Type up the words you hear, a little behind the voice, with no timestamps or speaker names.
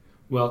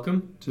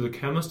Welcome to the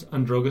Chemist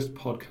and Druggist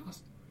podcast.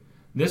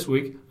 This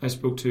week I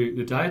spoke to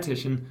the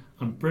dietitian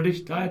and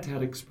British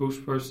dietetic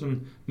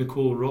spokesperson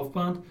Nicole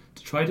Roughband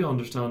to try to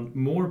understand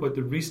more about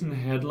the recent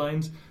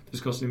headlines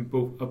discussing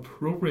both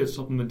appropriate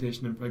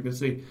supplementation in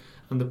pregnancy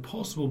and the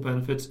possible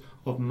benefits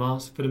of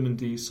mass vitamin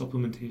D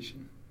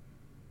supplementation.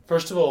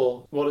 First of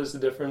all, what is the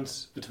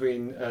difference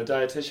between a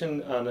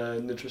dietitian and a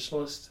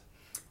nutritionalist?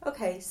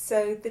 Okay,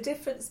 so the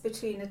difference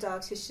between a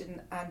dietitian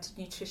and a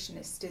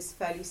nutritionist is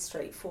fairly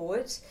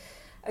straightforward.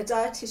 A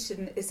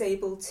dietitian is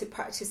able to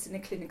practice in a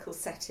clinical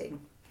setting,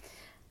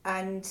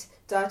 and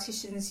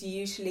dietitians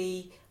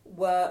usually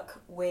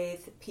work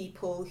with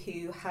people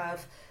who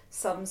have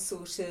some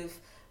sort of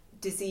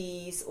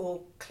disease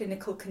or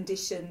clinical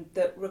condition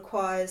that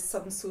requires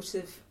some sort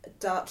of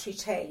dietary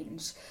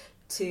change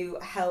to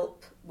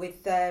help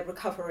with their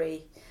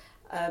recovery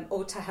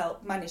or to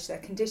help manage their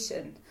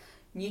condition.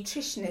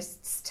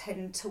 Nutritionists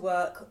tend to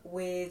work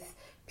with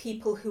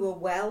people who are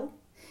well,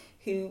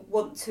 who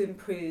want to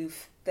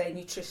improve their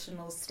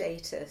nutritional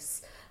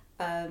status.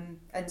 And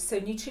so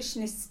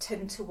nutritionists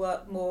tend to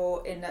work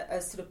more in a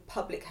sort of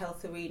public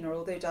health arena,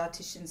 although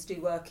dietitians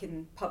do work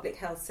in public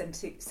health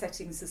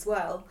settings as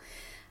well.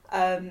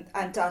 And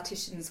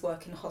dietitians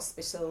work in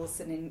hospitals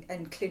and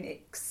in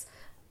clinics.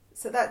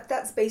 So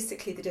that's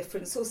basically the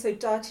difference. Also,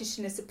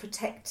 dietitian is a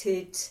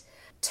protected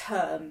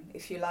term,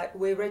 if you like.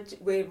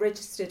 We're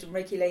registered and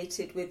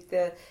regulated with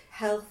the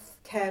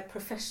Healthcare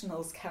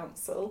Professionals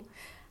Council,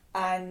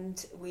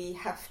 and we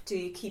have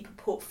to keep a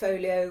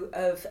portfolio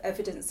of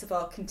evidence of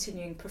our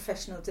continuing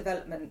professional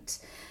development,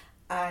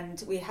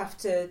 and we have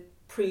to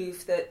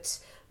prove that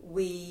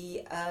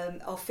we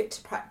are fit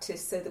to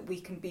practice so that we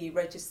can be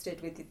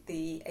registered with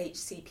the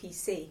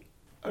HCPC.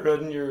 I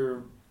read in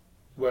your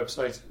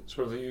website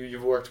sort of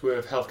you've worked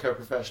with healthcare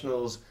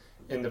professionals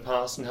in the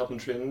past and helping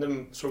train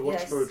them. So what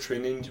sort of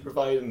training do you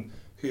provide, and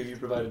who have you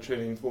provided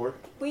training for?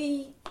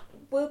 We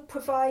will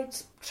provide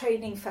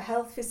training for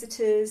health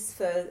visitors,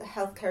 for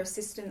healthcare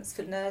assistants,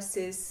 for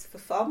nurses, for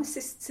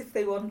pharmacists if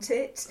they want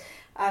it,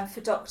 and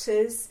for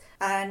doctors.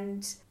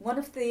 And one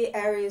of the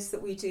areas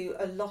that we do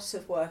a lot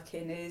of work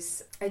in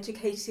is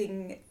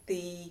educating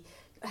the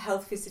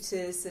health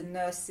visitors and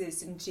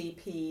nurses and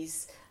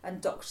GPs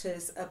and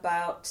doctors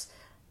about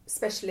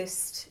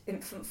specialist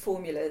infant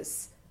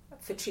formulas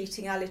for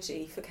treating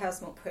allergy, for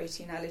cow's milk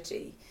protein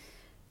allergy.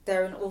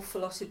 There are an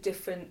awful lot of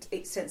different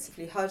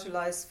extensively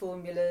hydrolyzed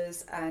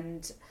formulas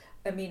and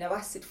amino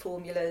acid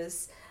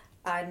formulas,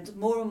 and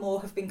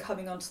more have been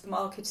coming onto the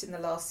market in the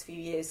last few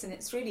years, and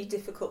it's really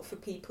difficult for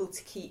people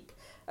to keep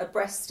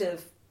abreast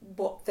of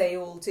what they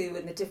all do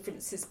and the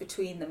differences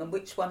between them and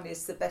which one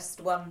is the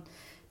best one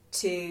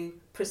to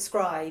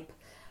prescribe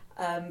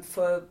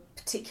for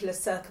particular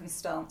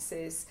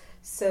circumstances.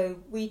 So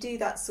we do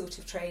that sort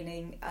of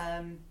training.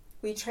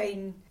 We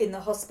train in the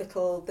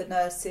hospital the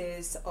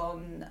nurses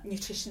on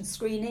nutrition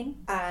screening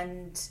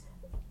and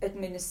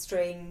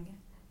administering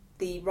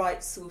the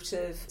right sort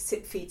of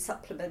SIP-feed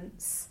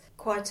supplements.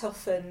 Quite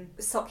often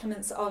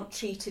supplements aren't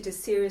treated as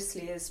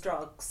seriously as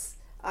drugs,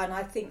 and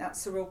I think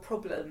that's a real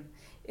problem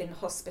in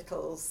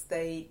hospitals.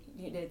 They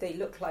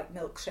look like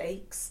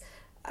milkshakes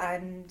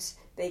and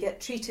they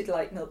get treated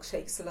like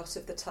milkshakes a lot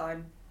of the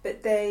time,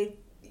 but they're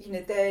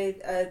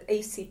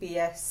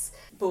ACBS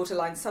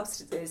borderline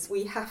substances.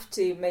 We have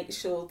to make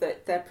sure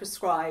that they're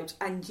prescribed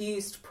and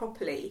used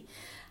properly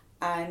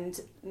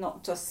and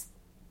not just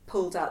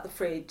pulled out the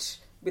fridge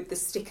with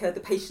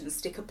the patient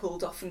sticker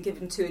pulled off and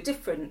given to a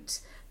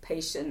different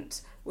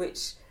patient,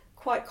 which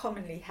quite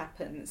commonly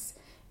happens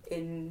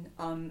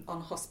on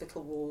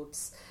hospital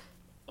wards.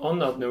 On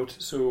that note,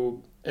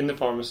 so in the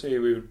pharmacy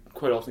we would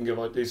quite often give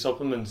out these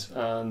supplements,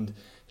 and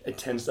it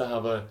tends to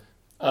have a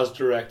as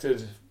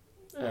directed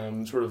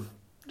sort of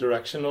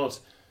direction on it.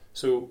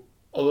 So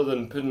other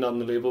than putting that on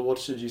the label, what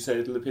should you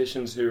say to the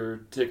patients who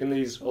are taking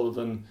these, other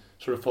than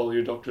sort of follow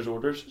your doctor's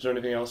orders? Is there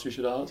anything else you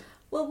should add?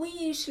 Well, we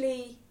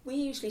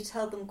usually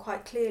tell them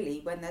quite clearly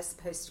when they're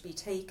supposed to be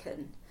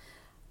taken.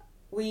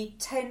 We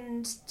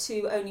tend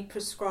to only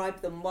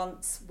prescribe them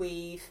once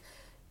we've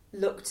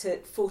looked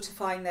at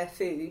fortifying their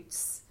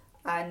foods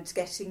and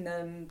getting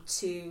them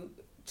to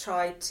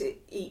try to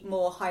eat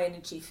more high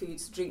energy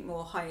foods, drink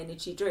more high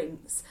energy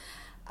drinks.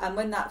 And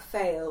when that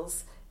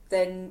fails,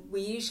 then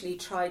we usually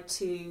try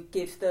to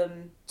give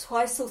them 2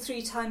 or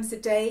 3 times a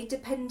day,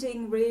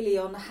 depending really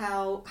on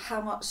how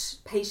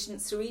much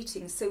patients are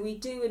eating. So we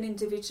do an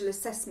individual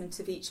assessment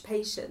of each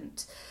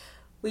patient.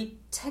 We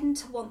tend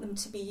to want them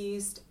to be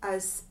used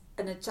as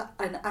an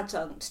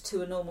adjunct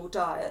to a normal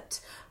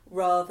diet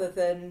rather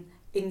than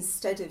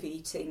instead of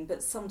eating,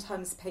 but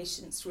sometimes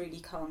patients really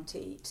can't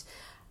eat.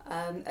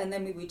 And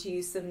then we would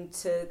use them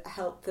to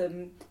help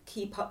them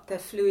keep up their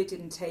fluid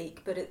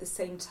intake, but at the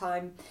same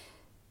time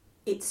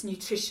it's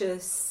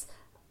nutritious,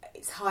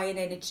 it's high in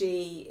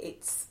energy,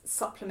 it's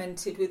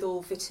supplemented with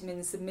all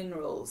vitamins and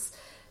minerals.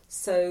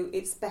 So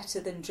it's better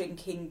than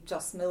drinking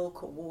just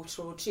milk or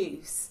water or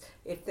juice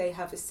if they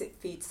have a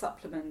SIP-feed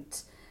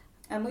supplement.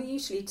 And we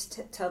usually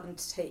tell them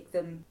to take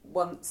them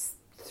once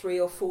 3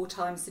 or 4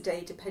 times a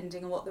day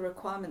depending on what the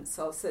requirements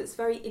are. So it's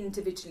very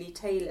individually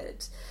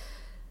tailored.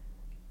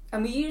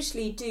 And we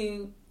usually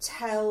do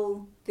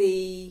tell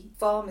the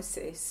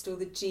pharmacist or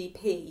the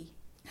GP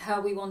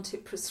how we want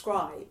it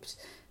prescribed.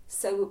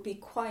 So it would be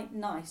quite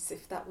nice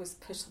if that was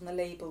put on the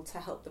label to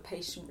help the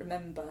patient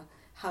remember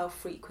how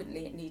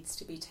frequently it needs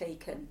to be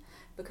taken.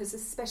 Because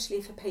especially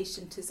if a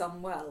patient is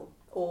unwell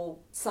or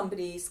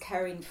somebody is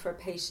caring for a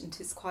patient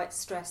is quite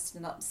stressed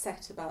and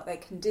upset about their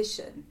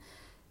condition,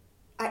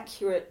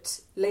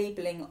 accurate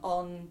labelling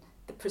on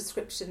the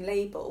prescription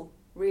label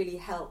really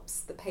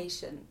helps the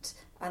patient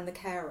and the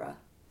carer.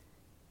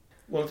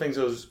 One of the things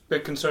I was a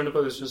bit concerned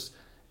about is just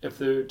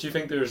do you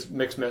think there's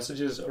mixed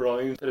messages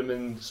around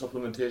vitamin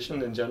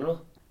supplementation in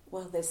general?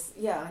 Well,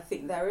 I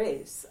think there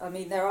is. I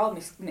mean, there are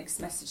mixed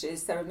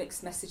messages. There are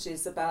mixed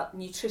messages about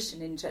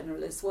nutrition in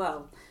general as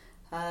well.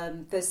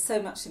 There's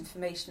so much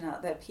information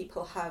out there.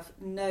 People have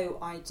no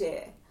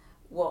idea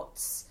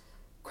what's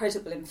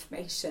credible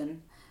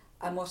information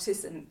and what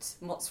isn't,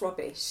 and what's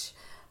rubbish.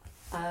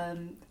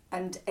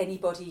 And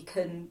anybody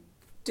can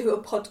do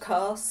a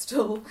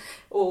podcast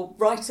or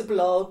write a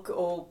blog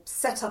or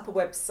set up a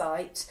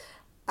website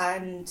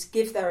and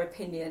give their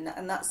opinion,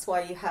 and that's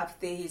why you have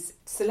these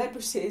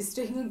celebrities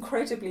doing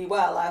incredibly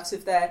well out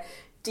of their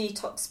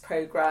detox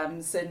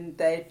programs and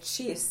their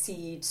chia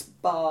seed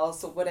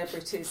bars or whatever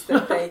it is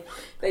that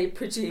they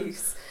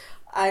produce.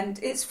 And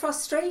it's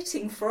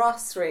frustrating for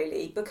us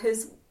really,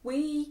 because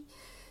we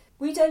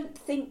don't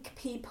think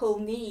people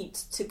need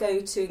to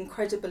go to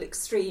incredible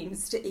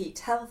extremes to eat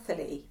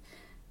healthily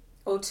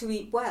or to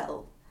eat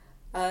well.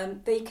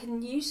 They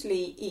can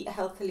usually eat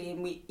healthily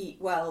and eat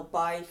well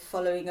by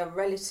following a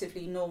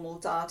relatively normal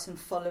diet and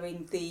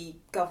following the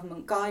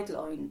government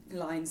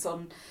guidelines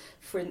on,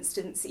 for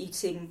instance,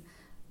 eating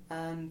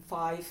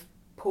 5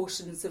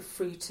 portions of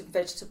fruit and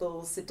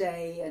vegetables a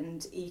day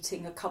and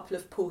eating a couple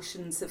of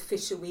portions of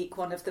fish a week,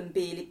 one of them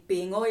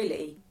being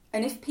oily.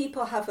 And if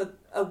people have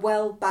a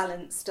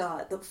well-balanced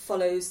diet that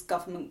follows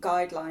government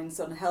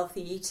guidelines on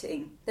healthy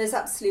eating, there's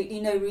absolutely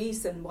no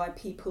reason why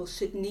people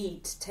should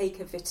need to take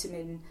a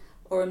vitamin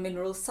or a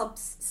mineral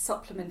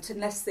supplement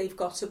unless they've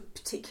got a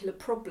particular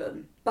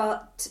problem.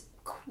 But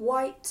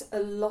quite a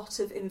lot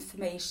of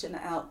information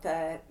out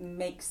there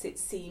makes it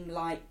seem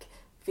like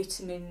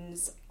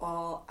vitamins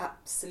are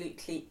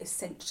absolutely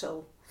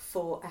essential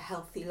for a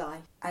healthy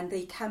life. And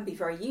they can be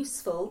very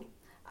useful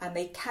and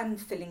they can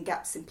fill in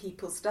gaps in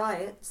people's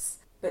diets,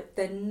 but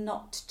they're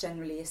not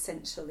generally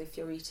essential if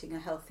you're eating a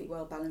healthy,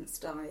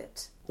 well-balanced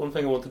diet. One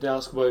thing I wanted to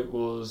ask about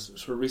was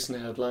sort of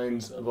recent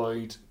headlines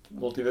about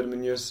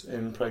multivitamin use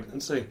in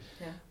pregnancy.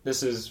 Yeah.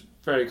 This is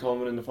very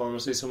common in the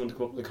pharmacy, someone to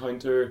come up to the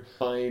counter,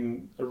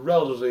 buying a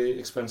relatively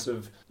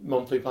expensive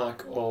monthly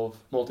pack of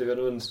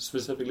multivitamins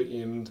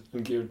specifically aimed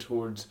and geared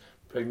towards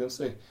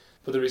pregnancy.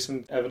 But the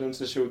recent evidence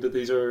has showed that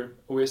these are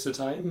a waste of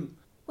time.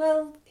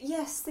 Well,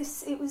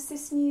 yes, it was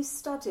this new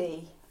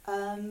study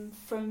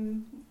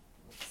from,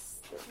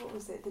 what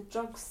was it, the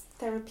Drugs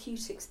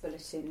Therapeutics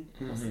Bulletin,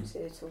 wasn't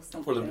it, or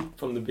something?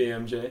 From the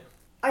BMJ.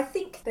 I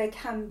think there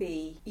can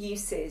be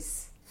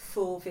uses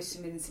for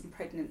vitamins in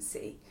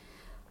pregnancy.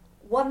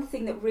 One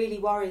thing that really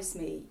worries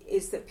me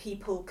is that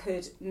people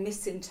could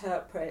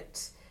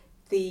misinterpret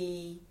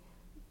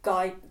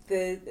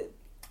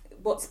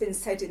what's been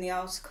said in the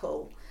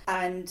article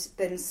and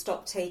then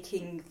stop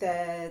taking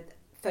their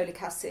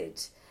folic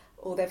acid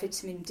or their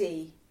vitamin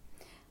D.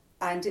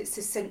 And it's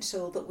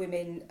essential that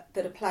women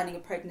that are planning a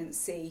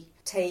pregnancy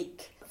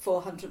take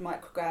 400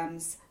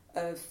 micrograms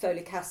of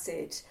folic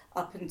acid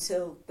up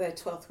until their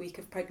 12th week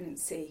of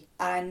pregnancy.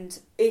 And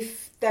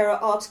if there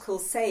are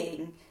articles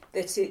saying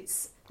that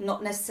it's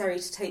not necessary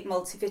to take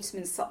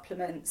multivitamin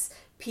supplements,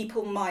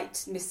 people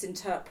might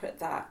misinterpret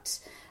that,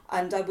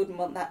 and I wouldn't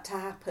want that to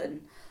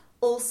happen.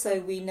 Also,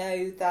 we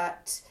know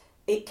that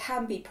it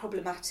can be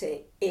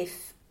problematic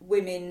if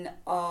women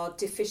are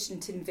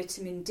deficient in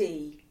vitamin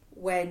D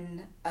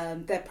when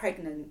they're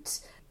pregnant,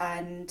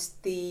 and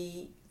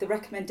the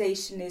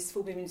recommendation is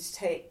for women to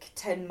take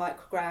 10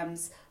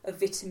 micrograms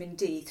of vitamin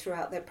D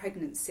throughout their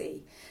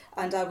pregnancy,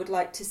 and I would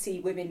like to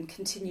see women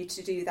continue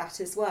to do that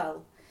as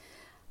well.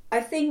 I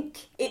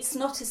think it's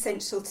not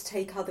essential to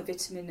take other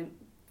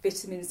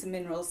vitamins and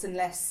minerals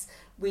unless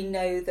we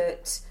know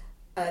that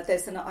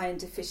there's an iron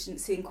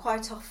deficiency, and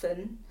quite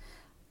often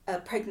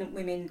pregnant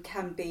women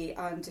can be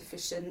iron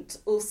deficient.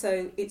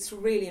 Also, it's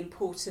really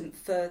important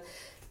for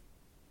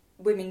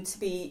women to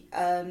be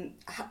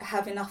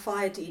have enough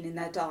iodine in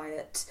their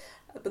diet,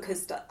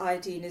 because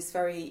iodine is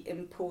very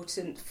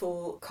important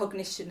for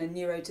cognition and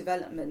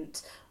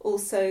neurodevelopment.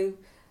 Also,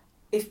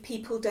 if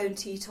people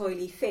don't eat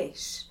oily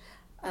fish,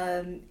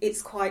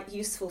 it's quite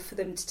useful for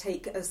them to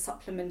take a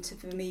supplement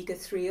of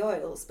omega-3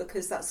 oils,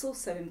 because that's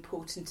also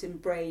important in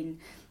brain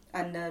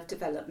and nerve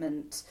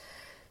development.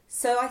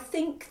 So I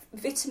think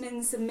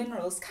vitamins and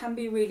minerals can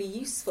be really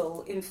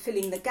useful in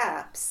filling the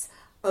gaps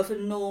of a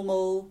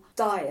normal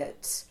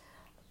diet.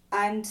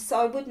 And so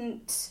I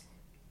wouldn't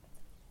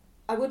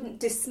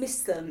dismiss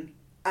them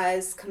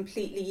as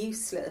completely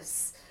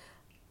useless.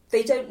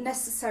 they don't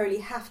necessarily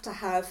have to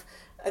have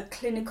a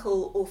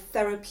clinical or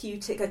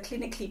therapeutic, a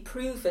clinically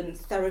proven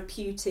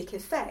therapeutic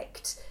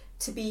effect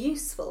to be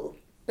useful.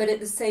 But at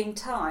the same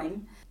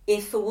time,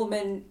 if a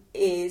woman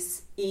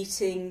is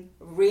eating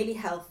really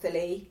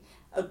healthily,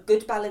 a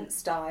good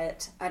balanced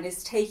diet, and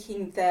is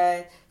taking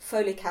their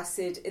folic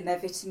acid and their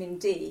vitamin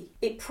D,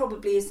 it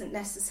probably isn't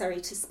necessary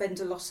to spend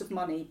a lot of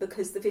money,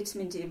 because the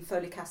vitamin D and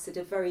folic acid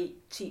are very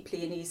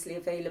cheaply and easily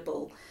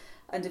available.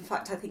 And in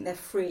fact, I think they're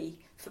free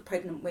for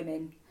pregnant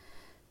women.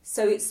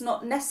 So it's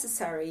not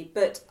necessary,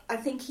 but I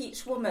think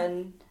each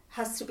woman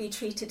has to be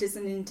treated as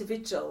an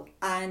individual,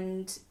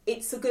 and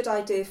it's a good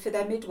idea for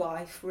their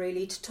midwife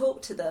really to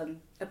talk to them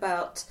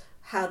about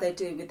how they're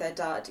doing with their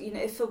diet. You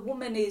know, if a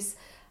woman is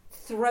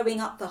throwing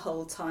up the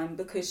whole time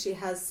because she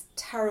has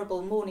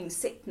terrible morning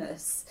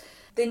sickness,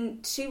 then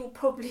she will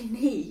probably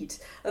need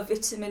a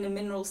vitamin and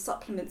mineral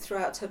supplement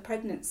throughout her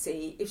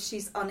pregnancy if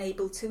she's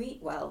unable to eat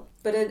well.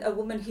 But a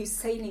woman who's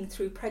sailing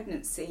through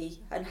pregnancy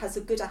and has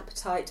a good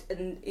appetite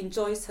and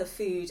enjoys her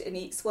food and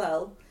eats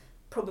well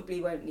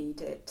probably won't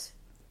need it.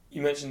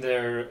 You mentioned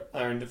there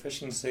iron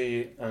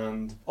deficiency,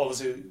 and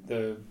obviously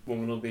the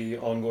woman will be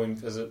ongoing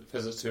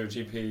visits to her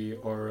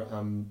GP or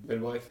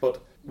midwife,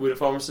 but would a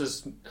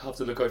pharmacist have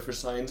to look out for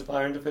signs of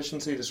iron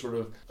deficiency to sort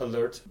of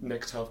alert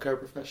next healthcare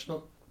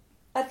professional?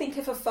 I think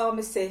if a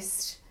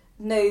pharmacist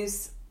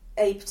knows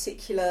a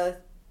particular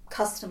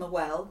customer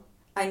well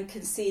and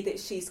can see that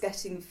she's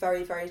getting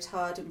very, very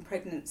tired in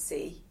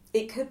pregnancy,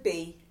 it could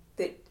be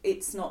that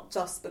it's not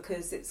just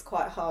because it's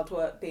quite hard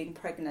work being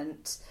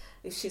pregnant.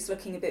 If she's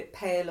looking a bit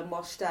pale and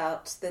washed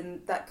out,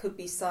 then that could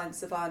be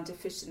signs of iron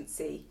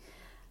deficiency.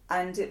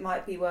 And it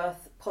might be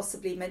worth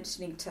possibly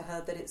mentioning to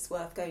her that it's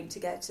worth going to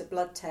get a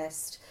blood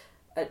test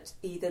at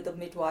either the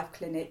midwife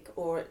clinic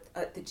or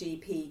at the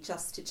GP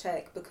just to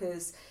check,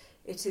 because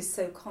it is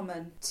so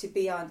common to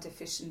be iron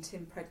deficient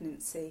in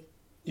pregnancy.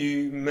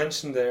 You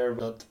mentioned there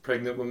that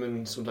pregnant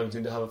women sometimes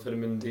need to have a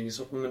vitamin D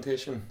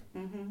supplementation.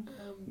 Mm-hmm.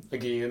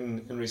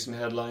 Again, in recent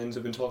headlines,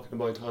 I've been talking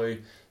about how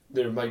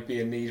there might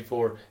be a need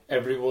for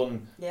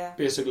everyone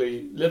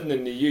basically living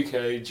in the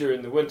UK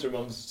during the winter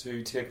months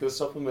to take this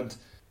supplement.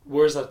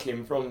 Where's that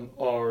came from,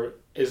 or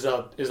is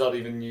that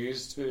even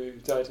news to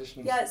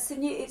dietitians? Yeah,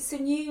 it's a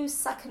new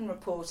second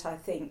report, I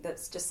think,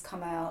 that's just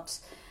come out.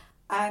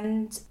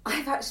 And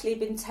I've actually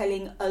been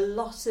telling a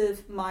lot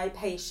of my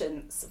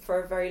patients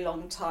for a very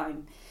long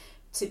time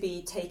to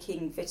be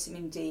taking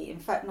vitamin D. In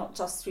fact, not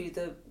just through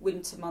the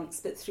winter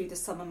months, but through the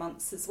summer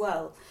months as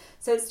well.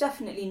 So it's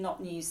definitely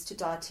not news to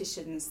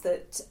dietitians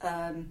that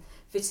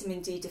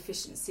vitamin D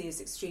deficiency is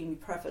extremely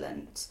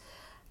prevalent.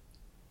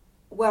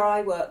 Where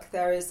I work,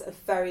 there is a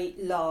very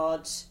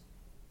large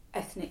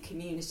ethnic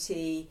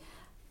community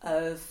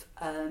of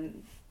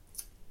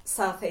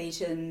South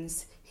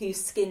Asians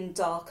whose skin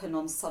darken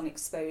on sun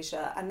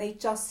exposure, and they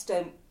just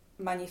don't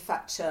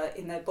manufacture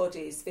in their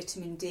bodies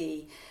vitamin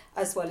D,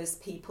 as well as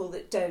people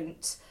that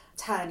don't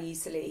tan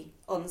easily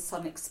on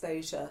sun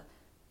exposure.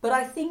 But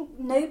I think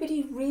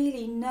nobody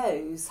really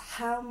knows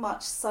how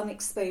much sun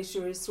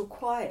exposure is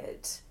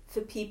required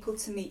for people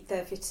to meet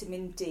their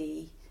vitamin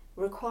D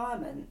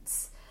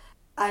requirements.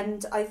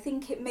 And I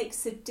think it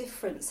makes a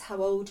difference how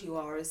old you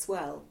are as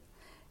well.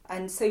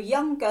 And so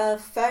younger,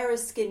 fairer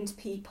skinned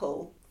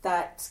people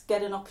that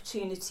get an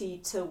opportunity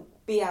to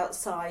be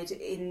outside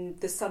in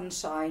the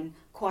sunshine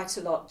quite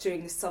a lot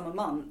during the summer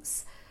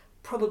months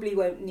probably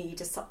won't need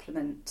a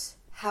supplement.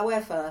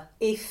 However,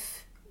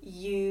 if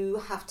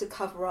you have to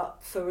cover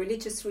up for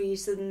religious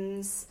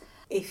reasons,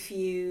 if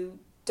you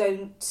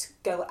don't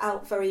go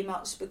out very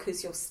much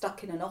because you're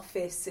stuck in an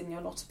office and you're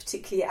not a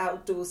particularly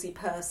outdoorsy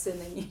person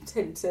and you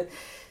tend to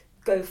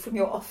go from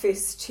your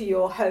office to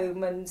your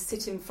home and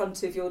sit in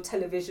front of your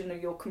television or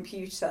your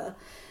computer,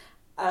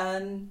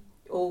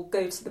 or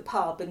go to the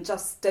pub and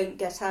just don't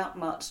get out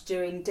much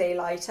during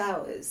daylight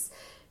hours,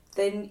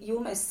 then you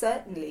almost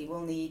certainly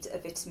will need a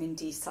vitamin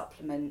D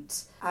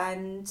supplement.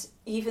 And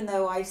even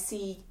though I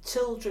see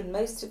children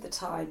most of the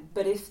time,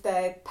 but if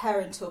their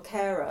parent or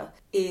carer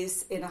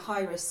is in a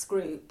high-risk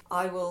group,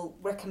 I will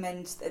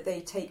recommend that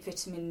they take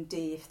vitamin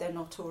D if they're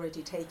not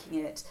already taking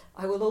it.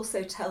 I will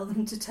also tell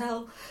them to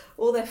tell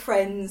all their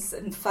friends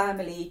and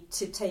family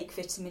to take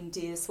vitamin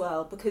D as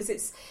well, because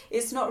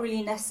it's not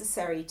really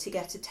necessary to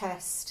get a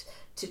test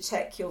to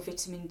check your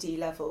vitamin D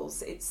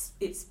levels.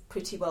 It's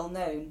pretty well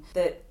known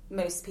that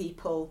most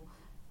people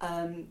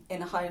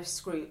in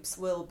high-risk groups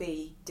will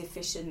be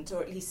deficient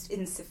or at least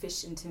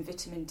insufficient in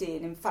vitamin D.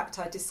 And in fact,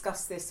 I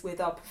discussed this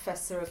with our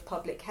Professor of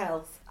Public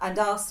Health and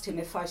asked him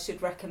if I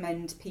should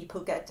recommend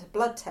people get a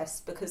blood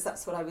test, because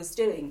that's what I was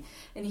doing.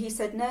 And he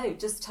said, no,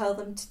 just tell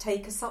them to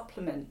take a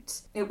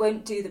supplement. It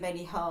won't do them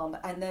any harm,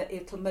 and that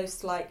it'll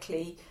most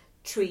likely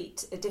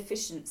treat a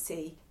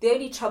deficiency. The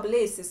only trouble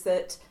is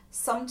that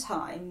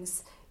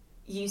sometimes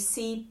you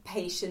see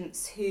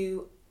patients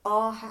who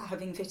are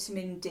having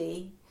vitamin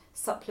D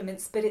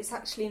supplements, but it's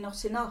actually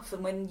not enough.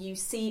 And when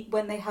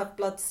they have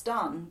bloods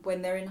done,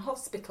 when they're in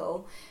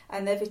hospital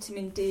and their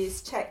vitamin D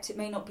is checked, it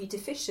may not be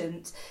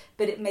deficient,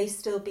 but it may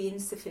still be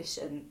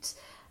insufficient.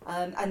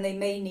 And they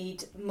may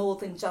need more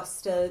than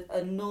just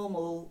a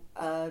normal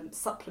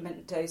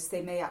supplement dose.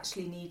 They may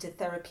actually need a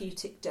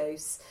therapeutic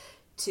dose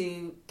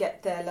to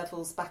get their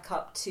levels back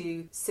up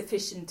to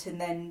sufficient and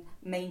then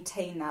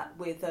maintain that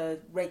with a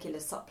regular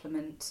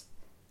supplement.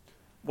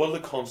 What are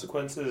the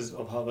consequences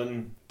of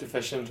having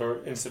deficient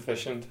or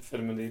insufficient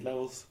vitamin D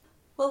levels?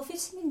 Well,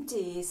 vitamin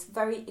D is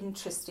very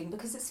interesting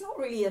because it's not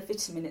really a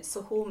vitamin, it's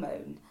a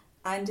hormone,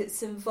 and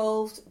it's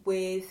involved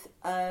with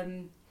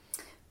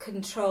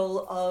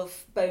control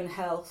of bone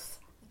health,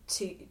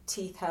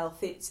 teeth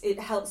health. It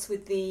helps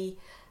with the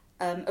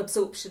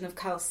absorption of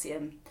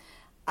calcium,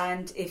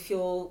 and if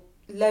you're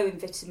low in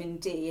vitamin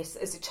D,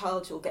 as a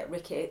child you'll get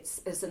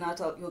rickets, as an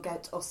adult you'll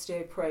get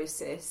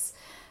osteoporosis.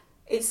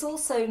 It's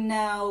also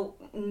now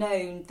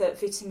known that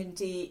vitamin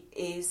D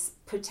is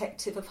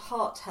protective of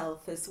heart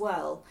health as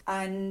well,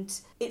 and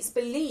it's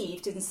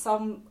believed in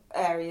some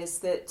areas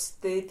that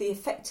the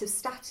effect of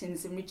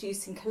statins in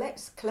reducing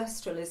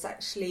cholesterol is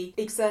actually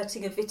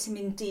exerting a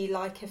vitamin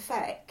D-like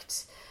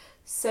effect.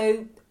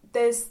 So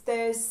there's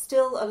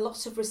still a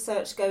lot of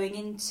research going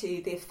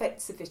into the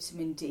effects of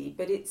vitamin D,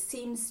 but it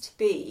seems to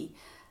be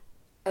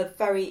a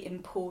very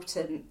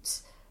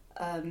important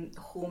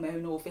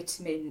hormone or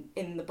vitamin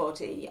in the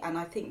body, and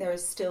I think there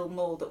is still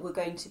more that we're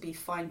going to be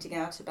finding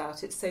out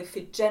about it. So for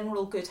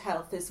general good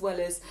health as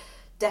well as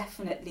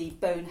definitely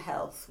bone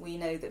health, we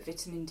know that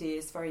vitamin D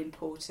is very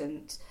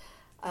important,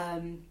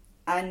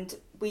 and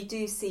we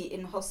do see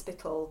in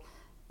hospital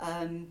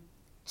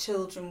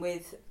children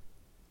with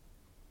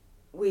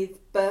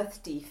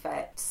birth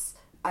defects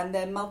and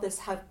their mothers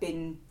have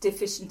been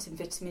deficient in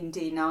vitamin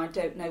D. Now I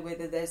don't know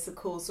whether there's a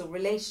causal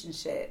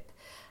relationship,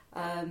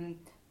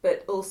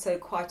 but also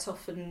quite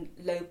often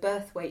low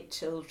birth weight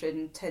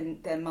children,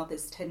 their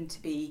mothers tend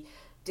to be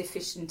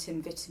deficient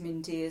in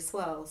vitamin D as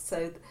well.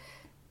 So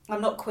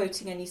I'm not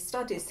quoting any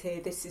studies here,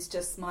 this is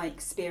just my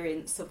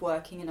experience of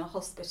working in a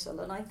hospital,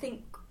 and I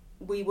think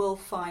we will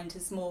find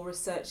as more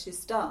research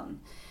is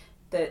done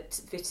that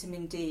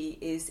vitamin D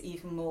is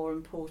even more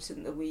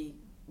important than we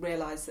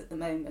realise at the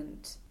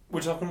moment.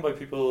 We're talking about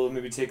people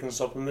maybe taking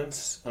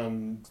supplements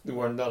and they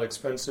weren't that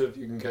expensive,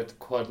 you can get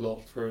quite a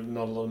lot for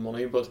not a lot of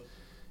money, but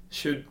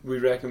should we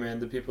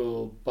recommend that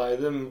people buy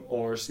them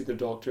or see their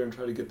doctor and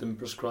try to get them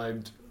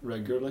prescribed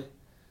regularly?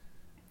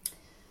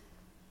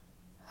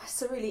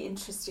 That's a really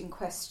interesting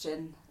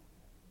question.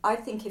 I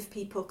think if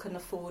people can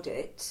afford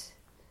it,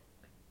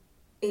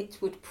 it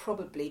would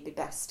probably be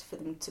best for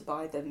them to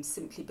buy them,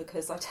 simply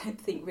because I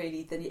don't think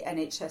really the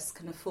NHS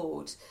can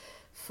afford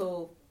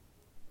for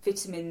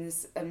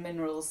vitamins and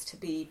minerals to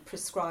be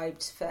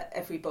prescribed for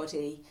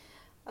everybody.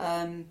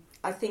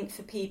 I think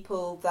for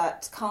people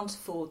that can't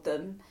afford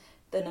them,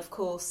 then of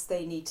course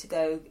they need to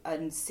go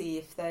and see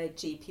if their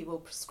GP will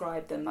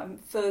prescribe them.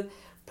 For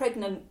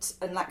pregnant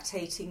and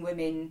lactating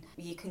women,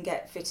 you can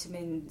get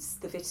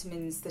the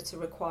vitamins that are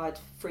required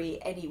free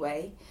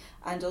anyway,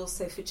 and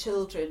also for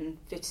children,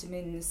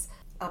 vitamins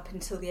up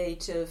until the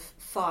age of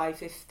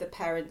 5, if the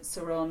parents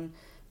are on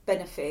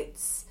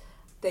benefits,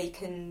 they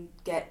can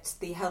get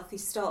the Healthy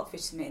Start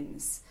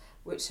vitamins,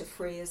 which are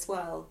free as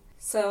well.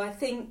 So I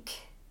think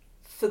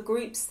for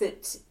groups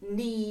that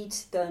need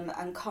them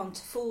and can't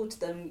afford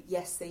them,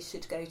 yes, they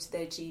should go to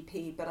their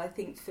GP. But I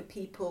think for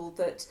people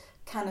that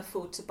can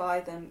afford to buy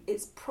them,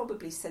 it's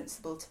probably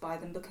sensible to buy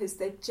them because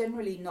they're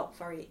generally not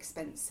very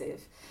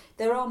expensive.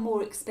 There are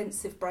more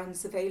expensive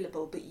brands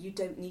available, but you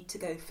don't need to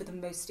go for the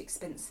most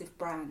expensive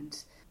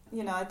brand.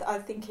 You know, I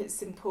think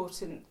it's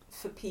important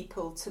for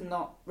people to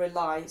not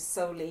rely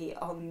solely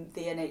on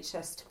the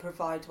NHS to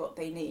provide what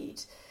they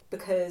need,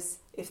 because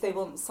if they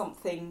want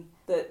something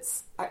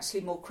that's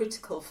actually more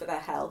critical for their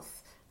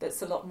health,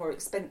 that's a lot more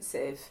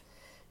expensive,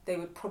 they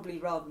would probably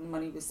rather the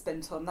money was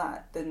spent on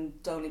that than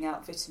doling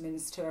out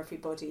vitamins to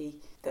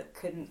everybody that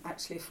couldn't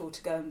actually afford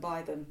to go and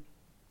buy them.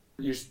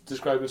 You're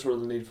describing sort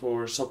of the need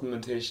for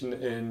supplementation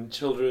in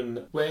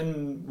children.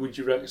 When would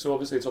you so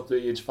obviously it's up to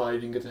age 5 you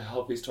can get the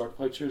Healthy Start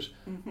vouchers.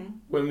 Mm-hmm.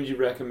 When would you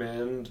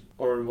recommend,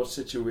 or in what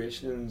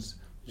situations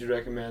would you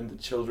recommend that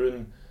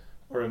children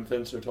or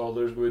infants or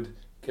toddlers would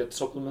get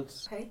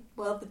supplements? Okay,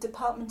 well, the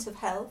Department of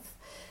Health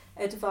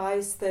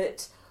advise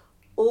that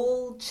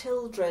all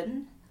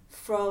children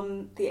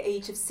from the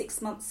age of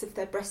 6 months, if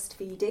they're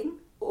breastfeeding,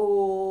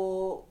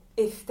 or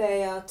if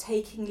they are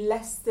taking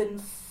less than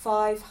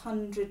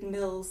 500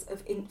 mils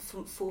of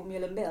infant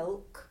formula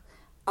milk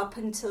up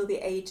until the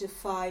age of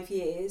 5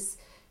 years,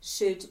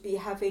 should be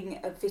having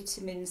a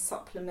vitamin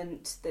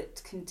supplement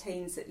that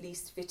contains at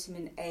least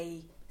vitamin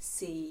A,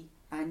 C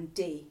and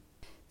D.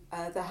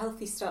 The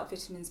Healthy Start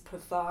vitamins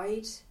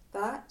provide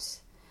that.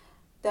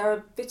 There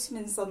are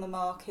vitamins on the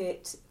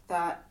market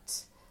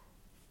that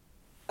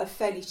are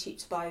fairly cheap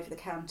to buy over the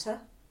counter,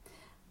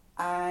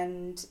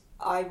 and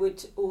I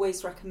would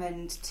always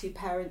recommend to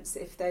parents,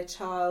 if their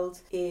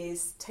child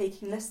is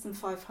taking less than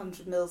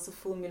 500 mils of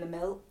formula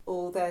milk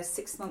or they're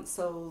 6 months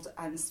old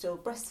and still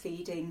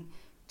breastfeeding,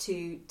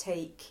 to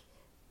take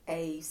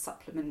a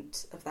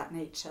supplement of that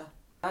nature.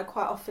 I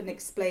quite often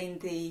explain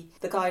the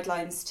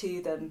guidelines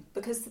to them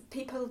because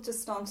people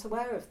just aren't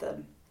aware of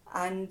them.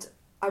 And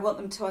I want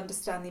them to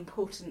understand the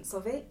importance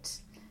of it,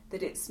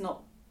 that it's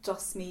not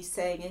just me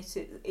saying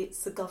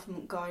it's a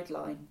government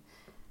guideline.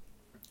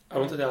 I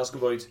wanted to ask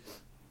about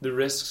the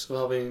risks of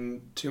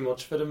having too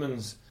much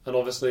vitamins, and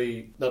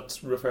obviously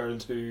that's referring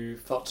to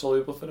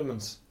fat-soluble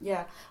vitamins.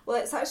 Yeah,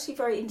 well, it's actually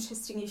very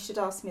interesting you should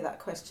ask me that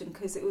question,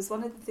 because it was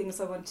one of the things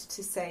I wanted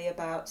to say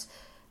about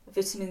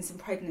vitamins in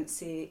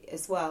pregnancy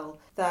as well,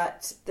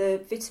 that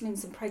the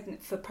vitamins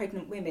for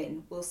pregnant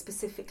women will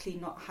specifically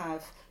not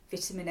have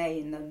vitamin A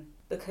in them,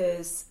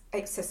 because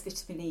excess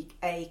vitamin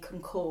A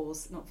can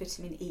cause, not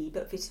vitamin E,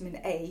 but vitamin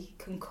A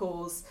can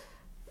cause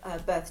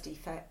birth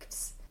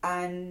defects.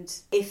 And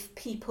if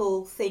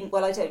people think,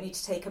 well, I don't need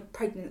to take a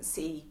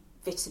pregnancy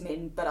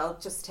vitamin, but I'll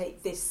just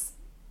take this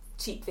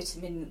cheap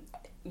vitamin,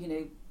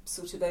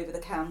 sort of over the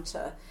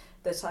counter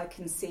that I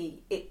can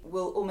see, it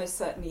will almost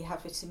certainly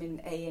have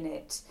vitamin A in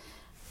it.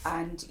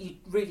 And you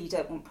really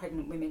don't want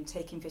pregnant women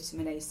taking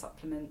vitamin A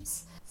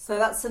supplements. So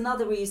that's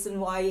another reason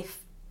why if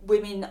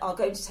women are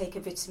going to take a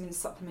vitamin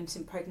supplement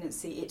in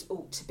pregnancy, it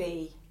ought to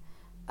be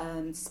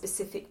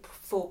specific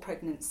for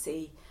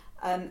pregnancy.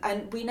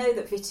 And we know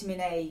that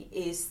vitamin A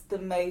is the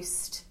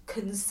most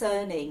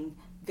concerning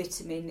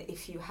vitamin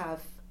if you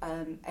have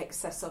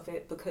excess of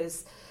it,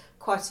 because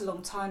quite a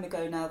long time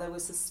ago now there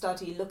was a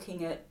study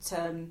looking at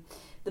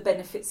the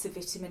benefits of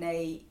vitamin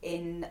A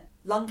in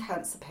lung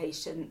cancer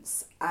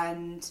patients,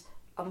 and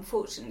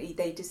unfortunately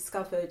they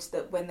discovered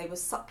that when they were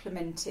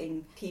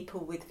supplementing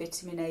people with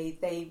vitamin A,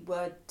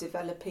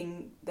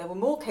 there were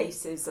more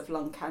cases of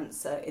lung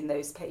cancer in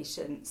those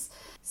patients.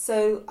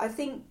 So I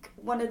think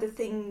one of the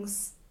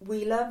things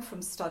we learn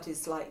from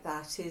studies like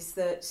that is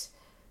that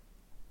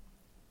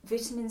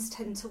vitamins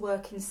tend to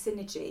work in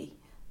synergy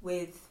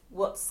with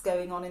what's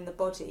going on in the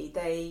body.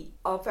 They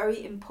are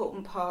very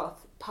important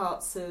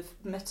parts of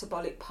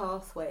metabolic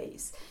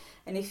pathways,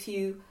 and if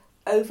you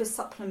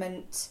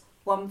over-supplement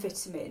one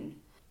vitamin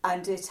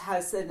and it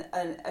has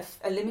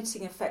a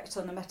limiting effect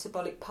on a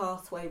metabolic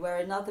pathway where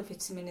another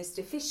vitamin is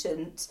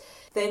deficient,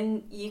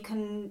 then you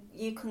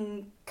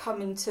can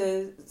come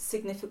into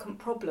significant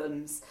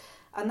problems.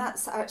 And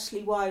that's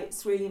actually why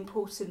it's really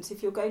important,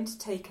 if you're going to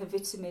take a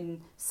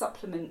vitamin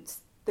supplement,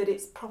 that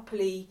it's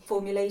properly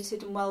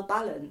formulated and well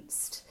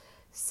balanced,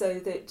 so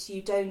that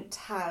you don't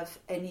have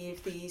any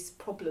of these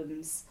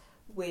problems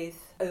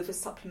with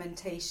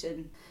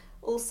over-supplementation.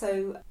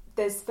 Also,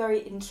 there's very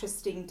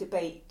interesting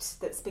debate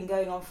that's been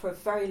going on for a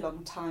very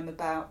long time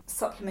about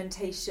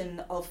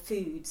supplementation of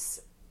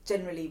foods,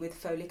 generally with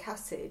folic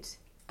acid.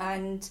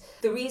 And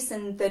the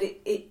reason that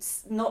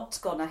it's not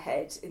gone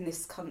ahead in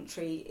this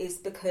country is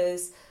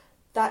because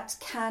that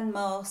can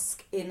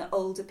mask in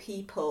older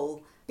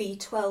people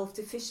B12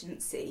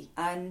 deficiency,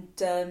 and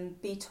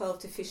B12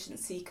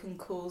 deficiency can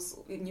cause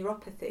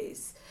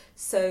neuropathies.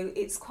 So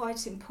it's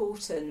quite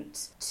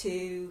important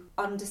to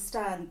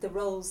understand the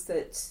roles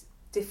that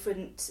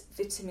different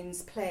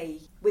vitamins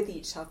play with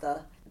each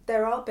other.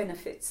 There are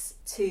benefits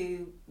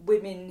to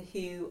women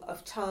who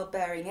of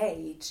childbearing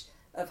age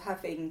of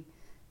having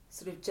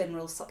sort of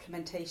general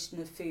supplementation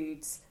of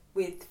foods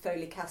with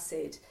folic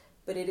acid,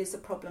 but it is a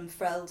problem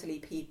for elderly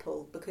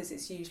people, because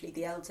it's usually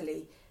the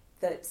elderly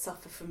that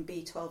suffer from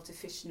B12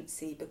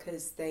 deficiency,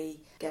 because they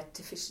get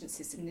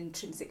deficiencies in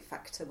intrinsic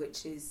factor,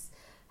 which is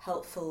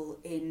helpful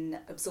in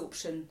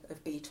absorption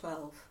of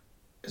B12.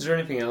 Is there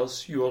anything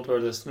else you want our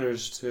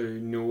listeners to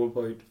know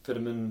about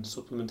vitamin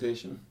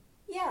supplementation?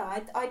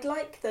 Yeah, I'd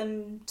like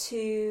them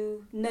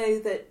to know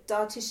that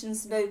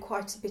dietitians know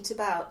quite a bit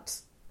about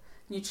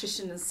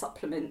nutrition and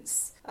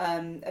supplements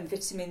and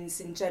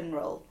vitamins in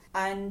general,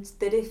 and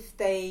that if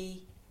they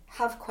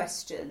have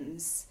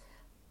questions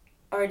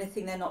or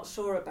anything they're not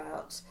sure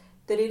about,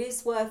 that it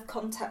is worth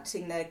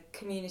contacting their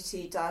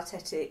community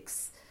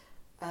dietetics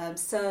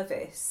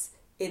service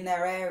in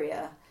their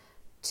area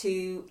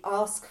to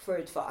ask for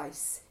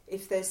advice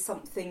if there's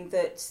something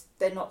that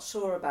they're not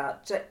sure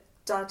about.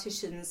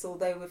 Dietitians,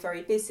 although we're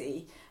very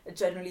busy, are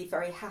generally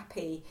very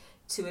happy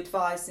to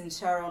advise and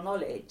share our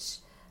knowledge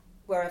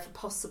wherever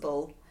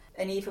possible.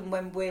 And even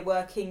when we're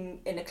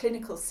working in a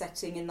clinical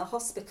setting in the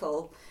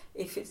hospital,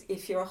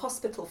 if you're a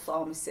hospital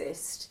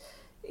pharmacist,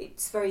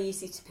 it's very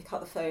easy to pick up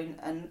the phone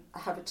and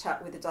have a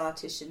chat with a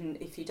dietitian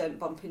if you don't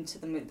bump into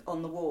them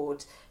on the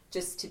ward,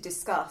 just to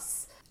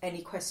discuss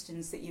any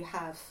questions that you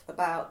have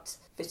about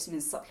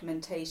vitamin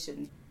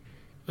supplementation.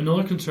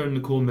 Another concern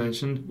Nicole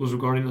mentioned was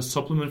regarding a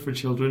supplement for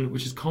children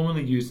which is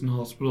commonly used in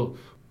hospital,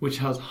 which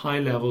has high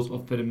levels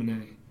of vitamin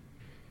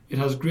A. It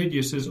has great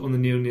uses on the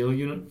neonatal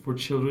unit for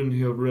children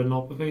who have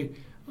retinopathy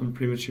and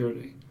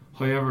prematurity.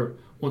 However,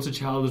 once a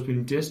child has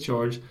been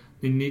discharged,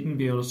 they needn't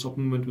be on a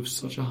supplement with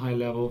such a high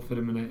level of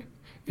vitamin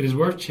A. It is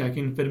worth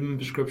checking vitamin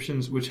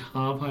prescriptions which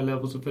have high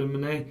levels of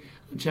vitamin A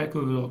and check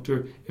with a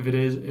doctor if it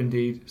is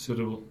indeed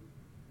suitable.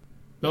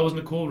 That was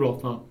Nicole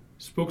Rothman,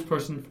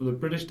 spokesperson for the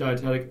British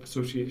Dietetic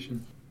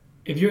Association.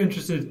 If you're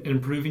interested in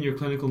improving your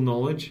clinical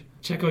knowledge,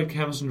 check out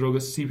Chemist and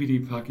Druggist's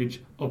CPD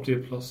package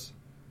Update Plus.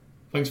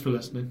 Thanks for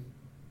listening.